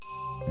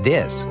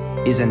This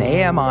is an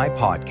AMI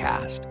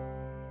podcast.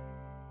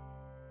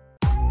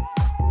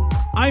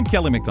 I'm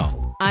Kelly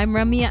McDonald. I'm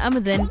Ramya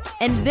Amadin,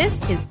 and this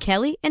is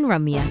Kelly and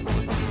Ramya.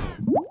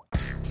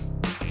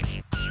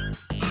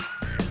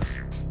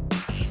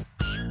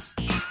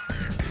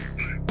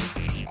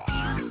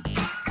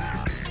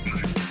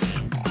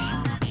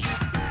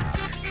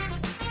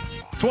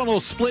 It's one of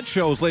those split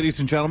shows,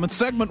 ladies and gentlemen.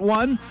 Segment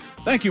one.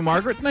 Thank you,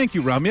 Margaret. Thank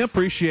you, Ramya.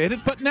 Appreciate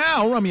it. But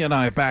now, Ramya and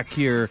I are back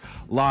here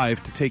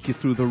live to take you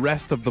through the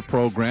rest of the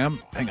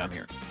program. Hang on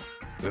here.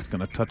 Just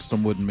going to touch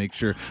some wood and make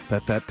sure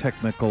that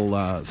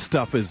technical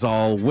stuff is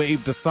all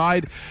waved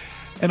aside.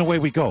 And away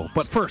we go.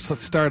 But first,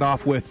 let's start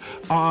off with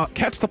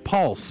Catch the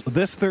Pulse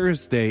this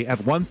Thursday at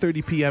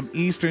 1:30 p.m.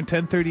 Eastern,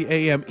 10:30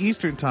 a.m.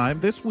 Eastern Time.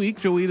 This week,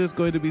 Joita is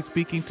going to be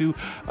speaking to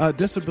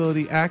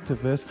disability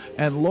activist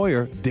and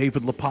lawyer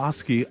David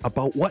Lepofsky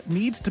about what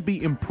needs to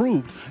be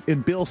improved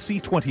in Bill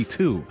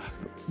C-22,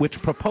 which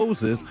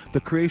proposes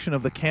the creation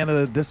of the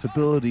Canada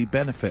Disability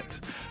Benefit.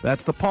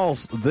 That's the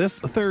Pulse this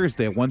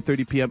Thursday at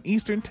 1:30 p.m.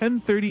 Eastern,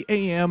 10:30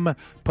 a.m.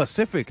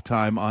 Pacific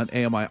Time on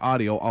AMI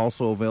Audio,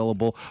 also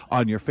available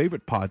on your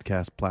favorite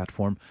podcast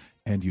platform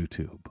and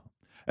YouTube.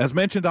 As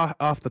mentioned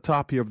off the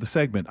top here of the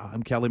segment,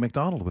 I'm Kelly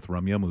McDonald with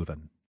Ramya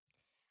Amadin.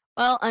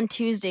 Well, on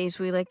Tuesdays,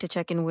 we like to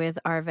check in with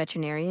our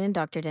veterinarian,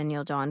 Dr.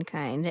 Danielle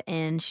Johnkind,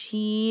 and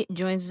she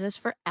joins us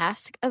for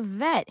Ask a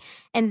Vet.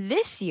 And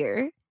this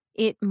year,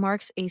 it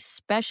marks a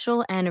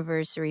special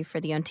anniversary for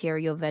the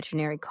Ontario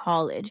Veterinary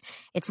College.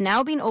 It's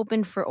now been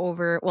open for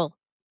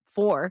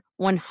for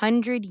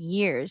 100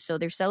 years. So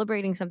they're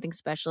celebrating something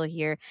special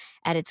here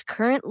at its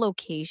current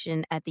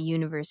location at the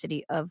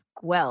University of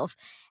Guelph.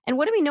 And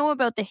what do we know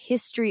about the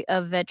history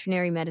of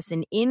veterinary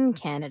medicine in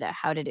Canada?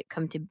 How did it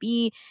come to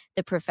be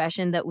the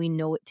profession that we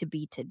know it to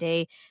be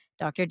today?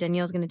 Dr.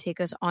 Danielle is going to take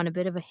us on a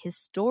bit of a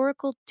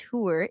historical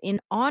tour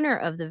in honor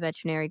of the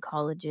Veterinary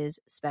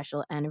College's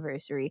special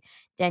anniversary.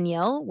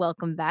 Danielle,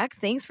 welcome back.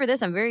 Thanks for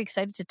this. I'm very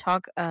excited to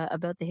talk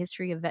about the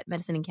history of vet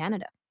medicine in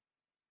Canada.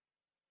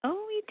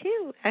 Oh, me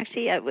too.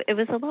 Actually, it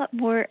was a lot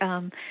more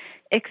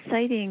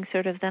exciting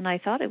sort of than I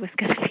thought it was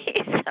going to be.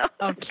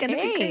 So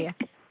okay.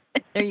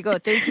 There you go.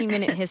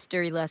 13-minute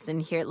history lesson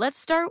here. Let's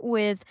start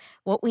with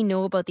what we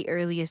know about the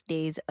earliest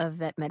days of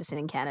vet medicine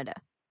in Canada.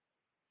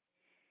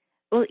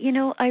 Well,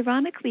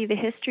 ironically, the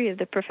history of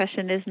the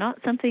profession is not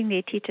something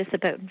they teach us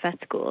about in vet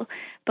school,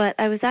 but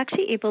I was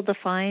actually able to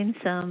find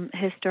some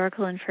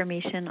historical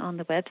information on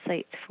the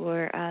websites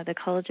for the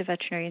College of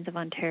Veterinarians of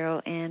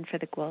Ontario and for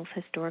the Guelph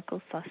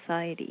Historical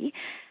Society.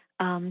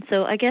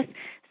 So I guess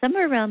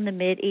somewhere around the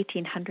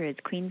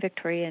mid-1800s, Queen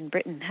Victoria in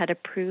Britain had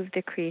approved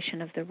the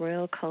creation of the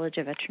Royal College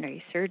of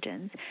Veterinary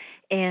Surgeons,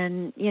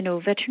 and,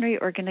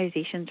 veterinary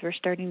organizations were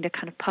starting to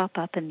kind of pop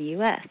up in the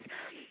U.S.,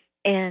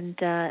 and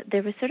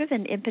there was sort of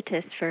an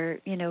impetus for,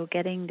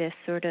 getting this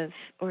sort of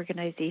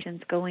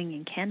organizations going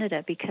in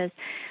Canada because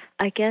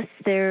I guess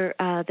the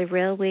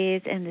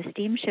railways and the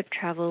steamship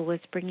travel was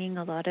bringing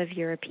a lot of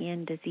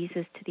European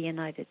diseases to the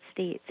United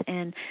States.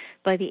 And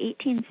by the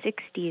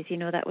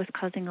 1860s, that was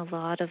causing a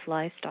lot of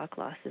livestock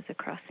losses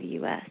across the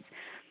U.S.,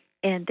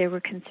 and there were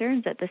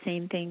concerns that the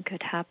same thing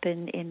could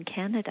happen in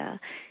Canada.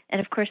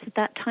 And of course, at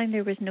that time,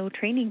 there was no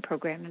training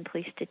program in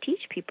place to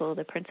teach people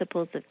the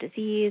principles of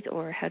disease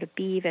or how to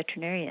be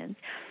veterinarians.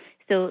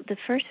 So the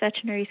first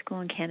veterinary school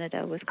in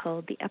Canada was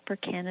called the Upper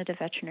Canada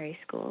Veterinary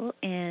School,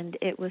 and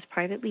it was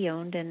privately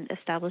owned and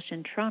established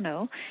in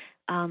Toronto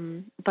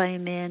by a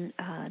man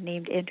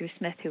named Andrew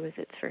Smith, who was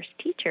its first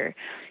teacher.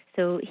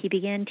 So he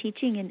began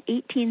teaching in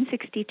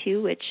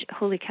 1862, which,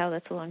 holy cow,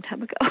 that's a long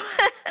time ago.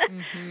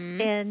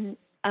 Mm-hmm. And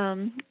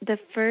the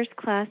first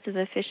class of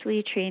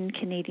officially trained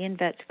Canadian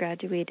vets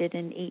graduated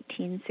in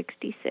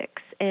 1866,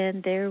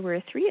 and there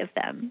were 3 of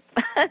them.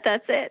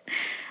 That's it.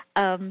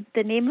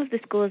 The name of the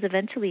school is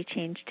eventually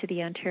changed to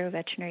the Ontario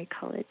Veterinary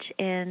College,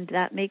 and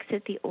that makes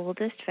it the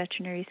oldest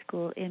veterinary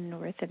school in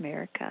North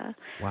America.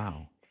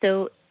 Wow.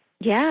 So,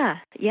 yeah.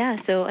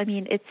 So, I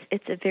mean,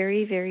 it's a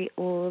very, very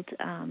old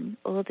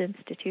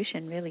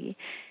institution, really.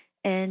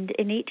 And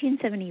in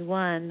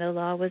 1871, the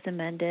law was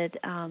amended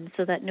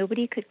so that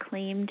nobody could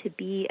claim to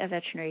be a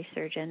veterinary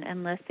surgeon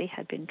unless they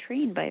had been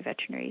trained by a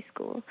veterinary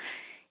school.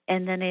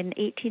 And then in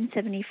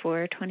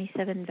 1874,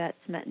 27 vets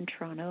met in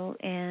Toronto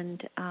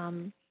and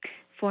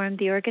formed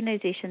the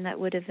organization that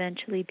would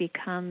eventually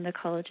become the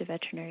College of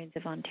Veterinarians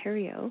of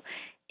Ontario.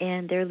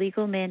 And their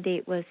legal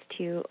mandate was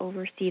to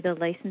oversee the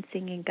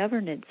licensing and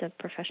governance of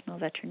professional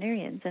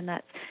veterinarians, and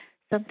that's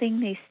something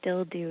they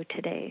still do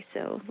today.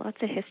 So lots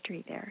of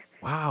history there.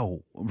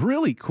 Wow.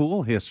 Really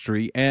cool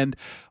history. And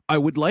I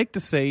would like to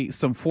say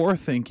some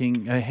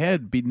forethinking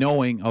ahead, be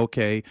knowing,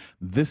 okay,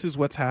 this is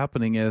what's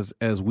happening as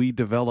we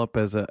develop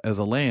as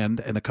a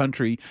land and a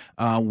country.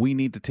 We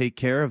need to take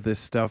care of this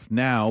stuff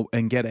now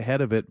and get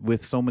ahead of it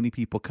with so many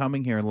people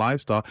coming here in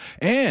livestock.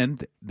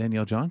 And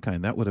Danielle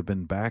Johnkind, that would have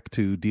been back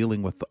to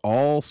dealing with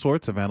all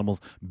sorts of animals,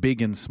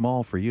 big and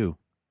small for you.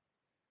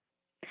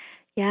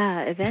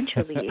 Yeah,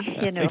 eventually,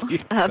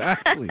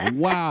 Exactly.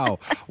 Wow.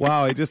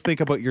 I just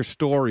think about your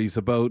stories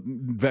about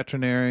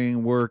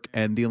veterinarian work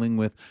and dealing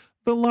with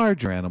the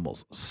larger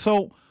animals.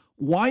 So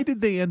why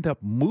did they end up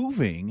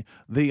moving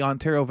the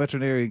Ontario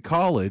Veterinary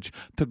College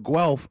to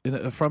Guelph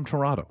from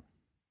Toronto?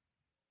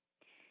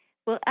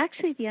 Well,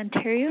 actually, the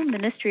Ontario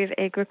Ministry of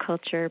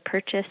Agriculture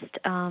purchased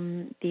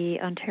the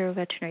Ontario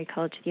Veterinary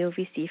College, the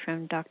OVC,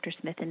 from Dr.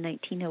 Smith in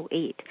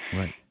 1908.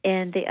 Right.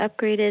 And they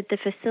upgraded the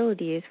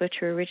facilities, which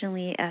were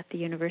originally at the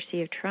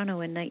University of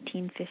Toronto in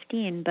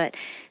 1915. But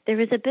there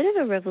was a bit of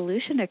a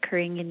revolution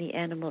occurring in the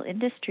animal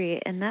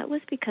industry, and that was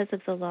because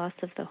of the loss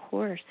of the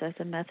horse as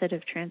a method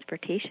of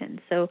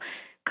transportation. So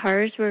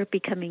cars were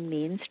becoming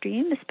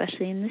mainstream,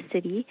 especially in the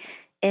city.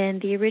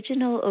 And the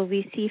original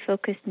OVC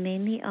focused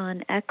mainly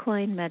on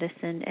equine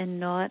medicine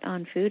and not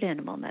on food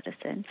animal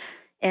medicine.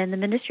 And the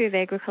Ministry of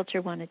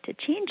Agriculture wanted to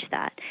change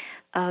that.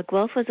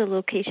 Guelph was a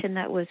location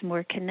that was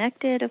more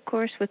connected, of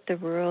course, with the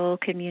rural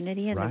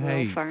community and the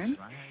rural farms.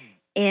 Right.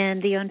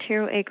 And the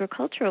Ontario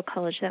Agricultural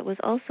College, that was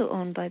also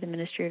owned by the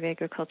Ministry of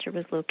Agriculture,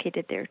 was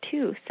located there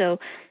too.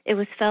 So it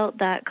was felt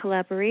that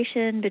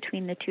collaboration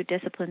between the two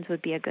disciplines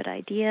would be a good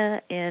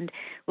idea and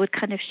would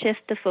kind of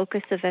shift the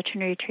focus of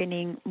veterinary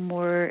training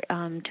more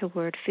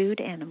toward food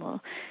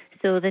animal.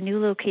 So the new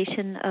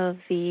location of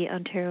the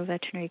Ontario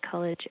Veterinary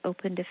College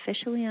opened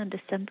officially on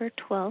December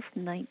 12th,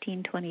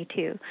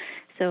 1922.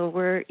 So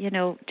we're,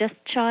 just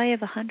shy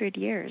of 100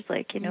 years.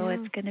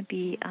 It's going to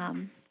be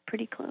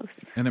pretty close.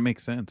 And it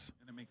makes sense.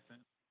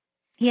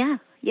 Yeah,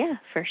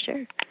 for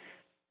sure.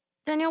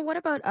 Danielle, what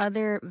about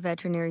other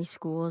veterinary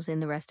schools in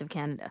the rest of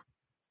Canada?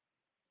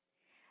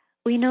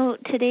 We know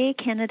today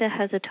Canada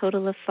has a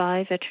total of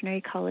 5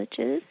 veterinary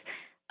colleges.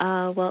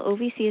 While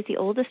OVC is the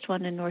oldest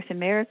one in North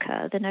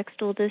America, the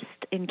next oldest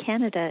in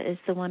Canada is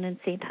the one in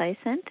St.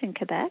 Hyacinthe in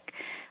Quebec.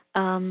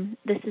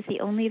 This is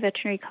the only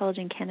veterinary college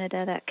in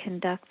Canada that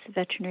conducts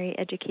veterinary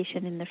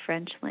education in the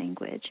French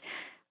language.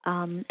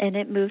 And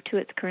it moved to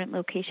its current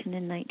location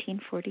in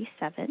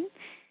 1947.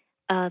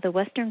 The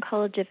Western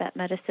College of Vet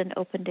Medicine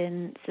opened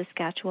in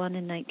Saskatchewan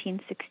in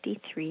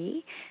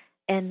 1963,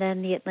 and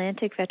then the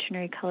Atlantic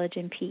Veterinary College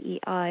in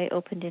PEI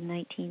opened in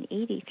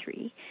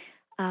 1983.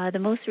 The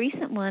most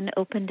recent one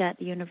opened at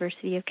the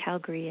University of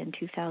Calgary in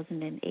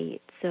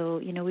 2008. So,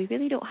 we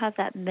really don't have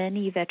that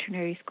many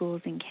veterinary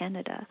schools in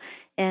Canada,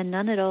 and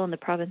none at all in the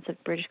province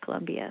of British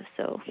Columbia.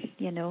 So,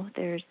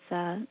 there's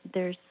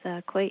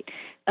quite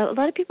a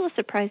lot of people are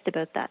surprised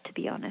about that, to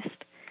be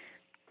honest.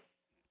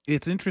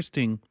 It's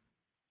interesting.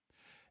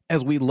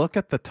 As we look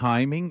at the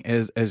timing,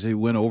 as you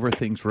went over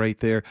things right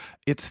there,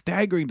 it's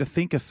staggering to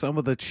think of some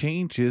of the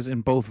changes in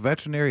both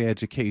veterinary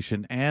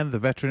education and the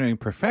veterinary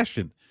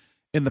profession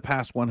in the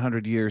past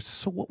 100 years.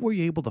 So what were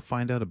you able to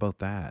find out about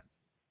that?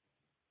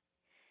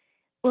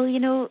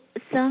 Well,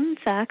 some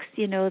facts,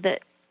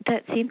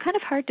 that seem kind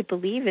of hard to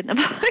believe in the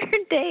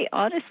modern day,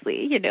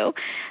 honestly,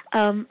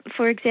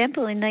 For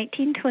example, in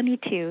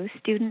 1922,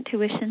 student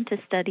tuition to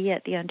study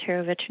at the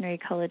Ontario Veterinary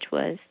College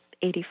was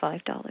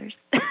 $85.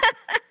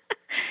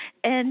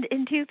 And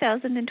in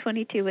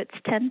 2022, it's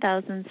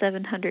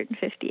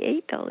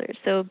 $10,758.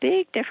 So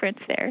big difference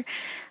there.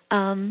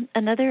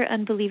 Another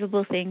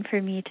unbelievable thing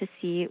for me to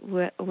see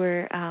were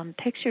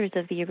pictures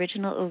of the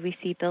original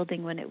OVC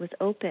building when it was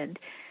opened.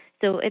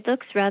 So it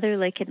looks rather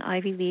like an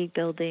Ivy League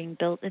building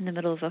built in the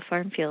middle of a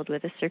farm field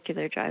with a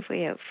circular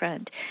driveway out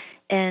front.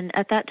 And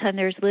at that time,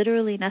 there's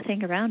literally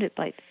nothing around it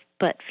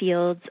but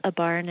fields, a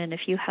barn, and a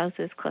few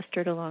houses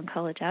clustered along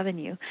College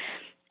Avenue.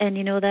 And,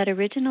 that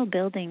original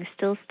building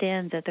still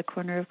stands at the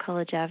corner of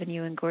College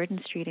Avenue and Gordon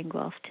Street in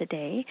Guelph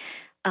today.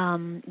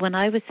 When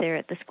I was there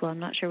at the school, I'm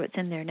not sure what's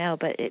in there now,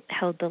 but it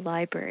held the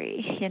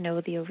library, the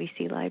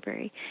OVC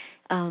library,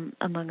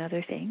 among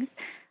other things.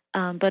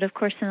 But, of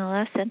course, in the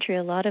last century,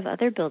 a lot of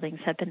other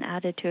buildings have been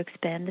added to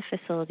expand the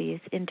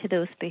facilities into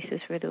those spaces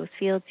where those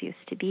fields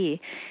used to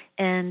be.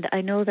 And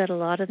I know that a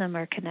lot of them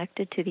are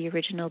connected to the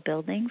original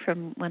building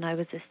from when I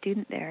was a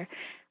student there.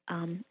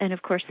 And,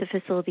 of course, the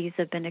facilities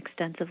have been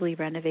extensively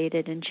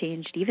renovated and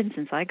changed even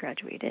since I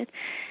graduated.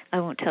 I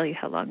won't tell you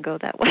how long ago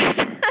that was.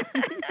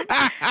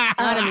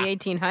 Not in the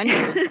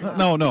 1800s.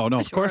 No,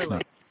 of course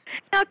not.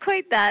 Not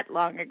quite that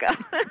long ago.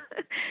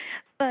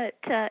 But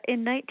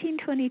in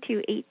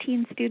 1922,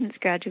 18 students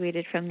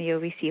graduated from the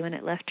OVC when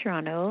it left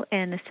Toronto,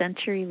 and a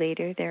century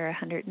later, there are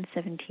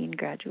 117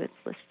 graduates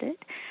listed.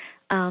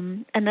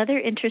 Another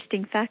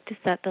interesting fact is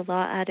that the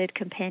law added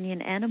companion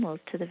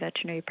animals to the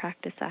Veterinary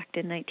Practice Act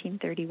in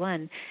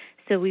 1931.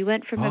 So we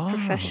went from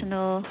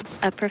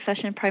a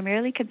profession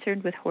primarily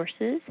concerned with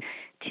horses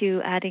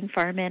to adding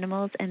farm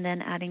animals and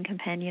then adding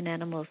companion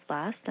animals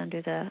last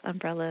under the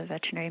umbrella of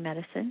veterinary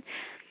medicine.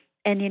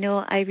 And,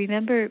 I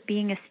remember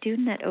being a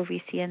student at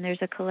OVC, and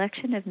there's a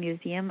collection of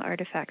museum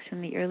artifacts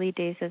from the early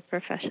days of the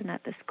profession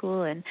at the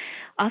school, and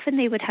often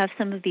they would have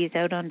some of these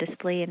out on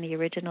display in the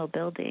original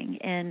building.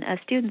 And as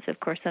students, of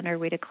course, on our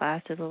way to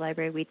class or the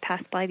library, we'd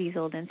pass by these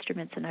old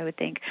instruments, and I would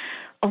think,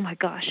 oh, my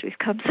gosh, we've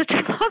come such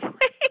a long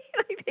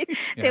way.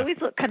 They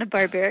always look kind of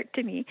barbaric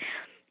to me.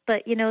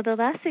 But, the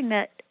last thing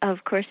that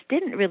of course,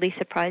 didn't really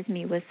surprise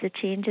me was the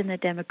change in the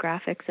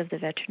demographics of the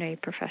veterinary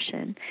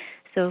profession.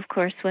 So, of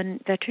course, when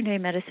veterinary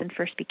medicine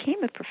first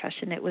became a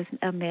profession, it was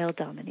a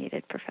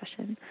male-dominated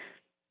profession.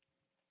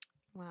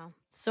 Wow.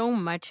 So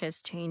much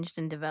has changed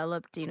and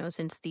developed,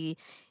 since the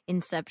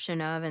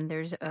inception of, and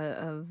there's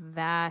a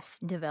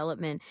vast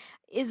development.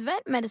 Is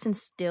vet medicine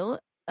still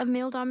a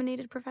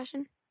male-dominated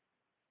profession?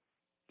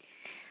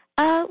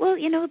 Well,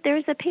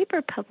 there's a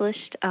paper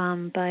published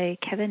by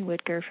Kevin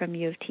Woodger from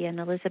U of T and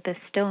Elizabeth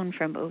Stone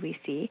from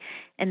OVC,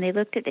 and they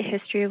looked at the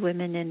history of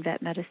women in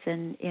vet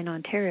medicine in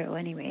Ontario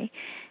anyway.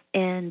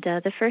 And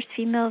the first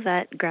female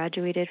vet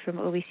graduated from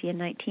OVC in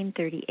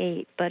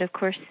 1938, but of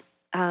course,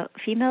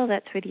 female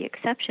vets were the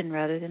exception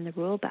rather than the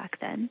rule back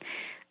then.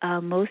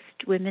 Most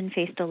women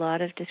faced a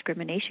lot of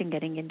discrimination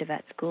getting into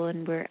vet school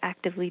and were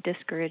actively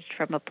discouraged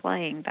from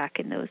applying back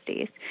in those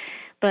days.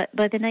 But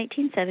by the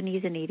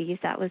 1970s and 80s,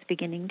 that was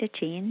beginning to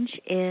change.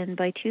 And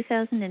by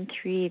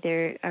 2003,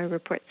 there are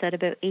reports that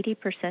about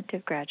 80%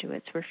 of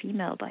graduates were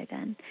female by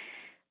then.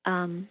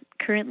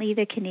 Currently,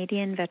 the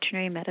Canadian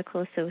Veterinary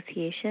Medical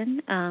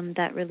Association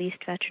that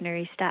released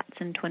veterinary stats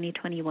in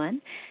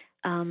 2021,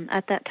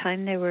 at that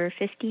time, there were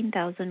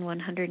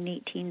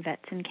 15,118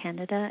 vets in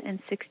Canada, and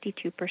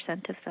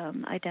 62% of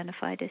them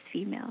identified as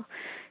female.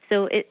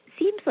 So it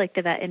seems like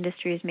the vet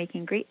industry is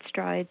making great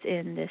strides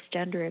in this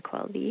gender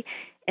equality.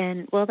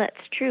 And while that's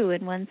true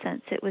in one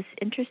sense, it was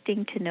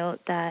interesting to note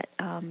that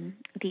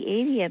the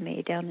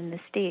AVMA down in the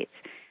States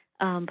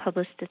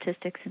published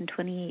statistics in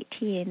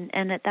 2018,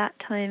 and at that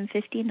time,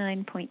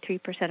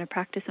 59.3% of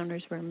practice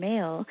owners were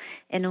male,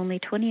 and only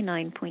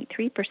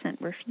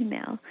 29.3% were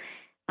female.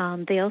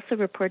 They also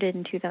reported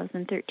in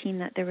 2013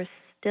 that there was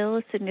still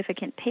a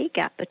significant pay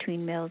gap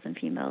between males and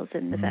females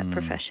in the vet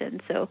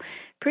profession. So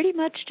pretty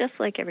much just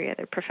like every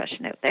other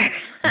profession out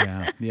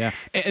there. Yeah.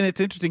 And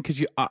it's interesting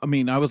because,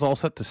 I was all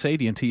set to say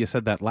to you until you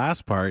said that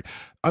last part.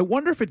 I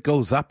wonder if it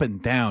goes up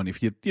and down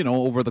if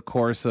over the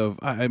course of,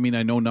 I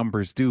know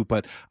numbers do,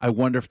 but I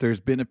wonder if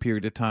there's been a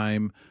period of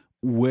time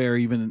where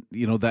even,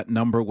 that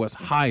number was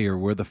higher,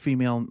 where the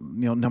female,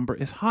 number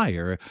is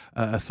higher.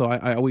 So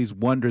I always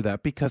wonder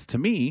that, because to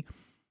me,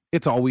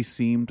 it's always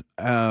seemed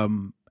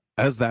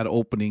as that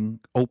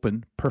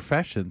open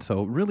profession.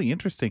 So really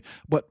interesting.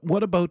 But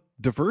what about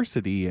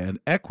diversity and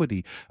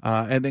equity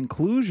and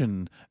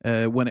inclusion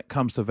when it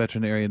comes to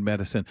veterinarian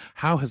medicine?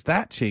 How has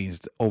that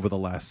changed over the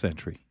last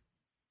century?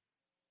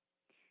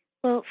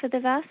 Well, for the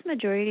vast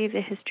majority of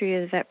the history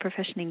of the vet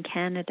profession in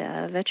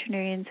Canada,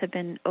 veterinarians have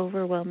been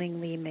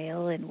overwhelmingly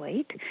male and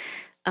white.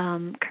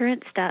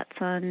 Current stats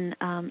on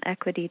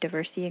equity,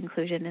 diversity,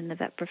 inclusion in the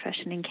vet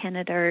profession in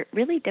Canada are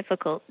really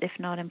difficult, if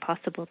not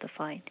impossible, to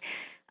find.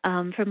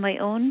 From my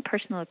own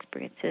personal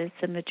experiences,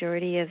 the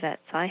majority of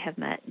vets I have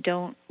met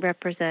don't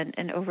represent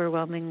an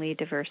overwhelmingly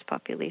diverse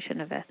population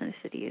of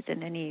ethnicities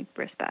in any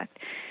respect.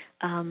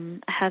 I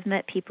have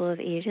met people of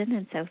Asian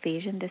and South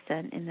Asian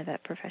descent in the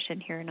vet profession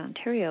here in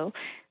Ontario,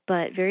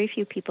 but very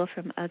few people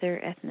from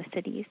other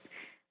ethnicities.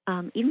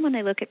 Even when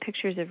I look at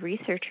pictures of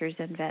researchers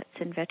and vets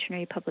in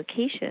veterinary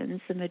publications,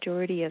 the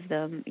majority of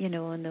them,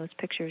 in those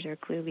pictures are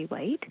clearly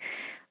white.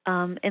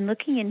 And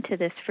looking into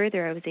this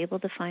further, I was able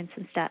to find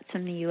some stats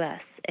from the U.S.,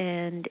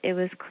 and it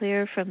was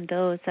clear from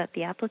those that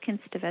the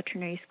applicants to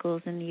veterinary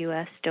schools in the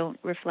U.S. don't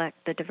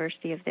reflect the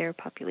diversity of their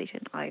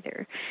population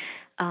either.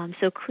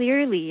 So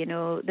clearly,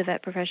 the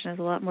vet profession has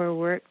a lot more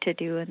work to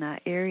do in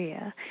that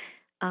area.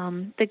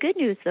 The good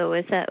news, though,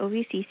 is that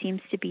OVC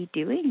seems to be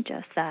doing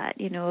just that.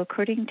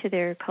 According to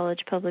their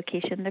college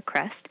publication, The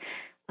Crest,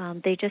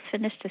 they just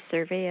finished a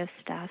survey of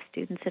staff,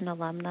 students, and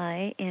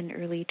alumni in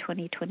early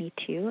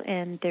 2022,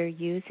 and they're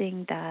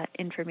using that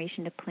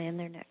information to plan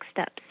their next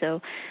steps.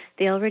 So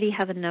they already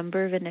have a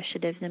number of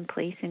initiatives in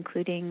place,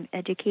 including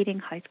educating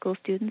high school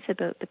students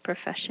about the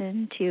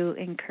profession to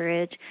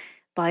encourage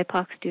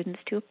BIPOC students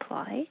to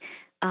apply.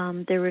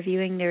 They're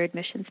reviewing their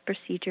admissions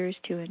procedures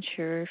to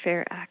ensure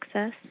fair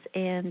access,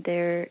 and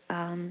they're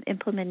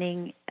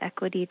implementing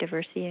equity,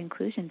 diversity, and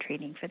inclusion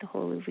training for the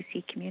whole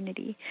OVC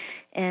community,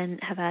 and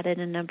have added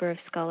a number of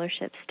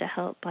scholarships to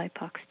help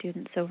BIPOC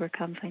students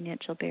overcome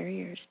financial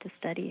barriers to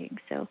studying.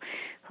 So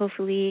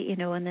hopefully, in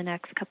the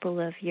next couple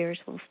of years,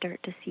 we'll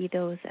start to see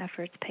those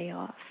efforts pay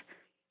off.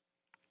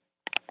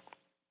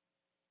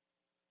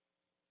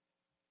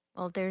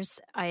 Well,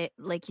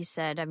 like you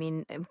said,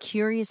 I'm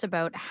curious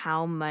about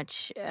how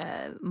much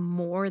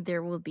more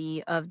there will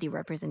be of the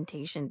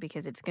representation,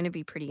 because it's going to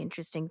be pretty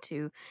interesting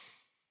to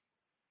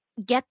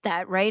get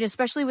that, right?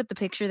 Especially with the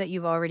picture that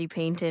you've already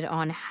painted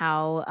on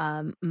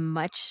how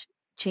much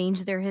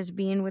change there has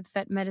been with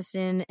vet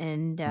medicine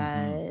and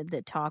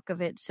the talk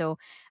of it. So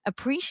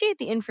appreciate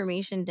the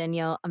information,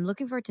 Danielle. I'm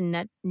looking forward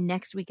to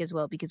next week as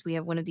well, because we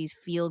have one of these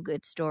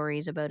feel-good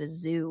stories about a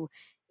zoo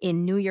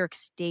in New York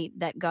State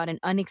that got an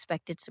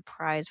unexpected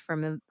surprise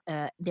from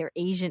their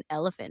Asian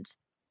elephant.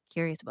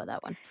 Curious about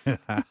that one.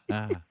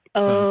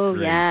 Oh,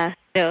 yeah.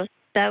 So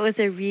that was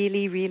a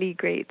really, really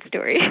great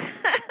story.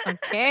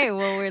 Okay,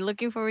 well, we're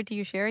looking forward to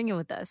you sharing it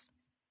with us.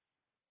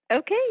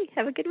 Okay,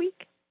 have a good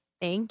week.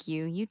 Thank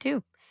you. You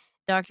too.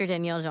 Dr.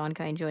 Danielle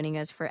Johnkind joining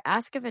us for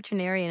Ask a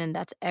Veterinarian, and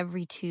that's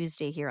every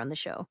Tuesday here on the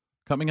show.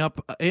 Coming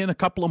up in a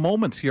couple of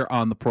moments here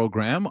on the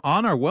program,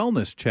 on our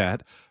wellness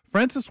chat,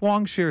 Francis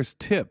Wong shares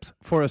tips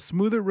for a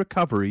smoother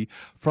recovery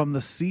from the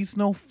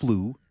seasonal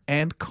flu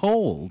and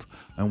cold.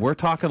 And we're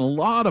talking a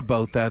lot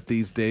about that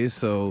these days,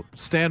 so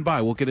stand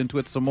by. We'll get into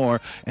it some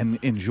more and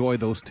enjoy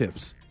those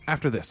tips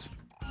after this.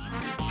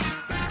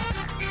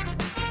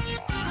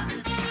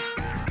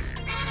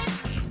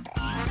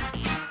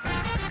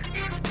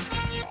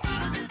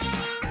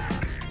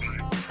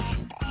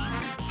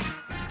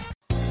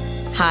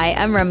 Hi,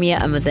 I'm Ramya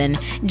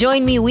Amuddin.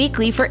 Join me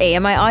weekly for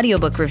AMI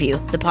Audiobook Review,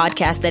 the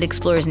podcast that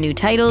explores new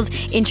titles,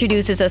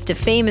 introduces us to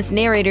famous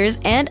narrators,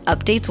 and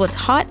updates what's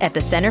hot at the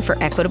Center for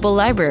Equitable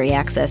Library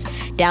Access.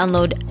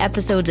 Download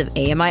episodes of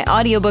AMI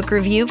Audiobook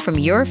Review from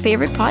your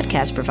favorite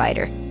podcast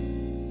provider.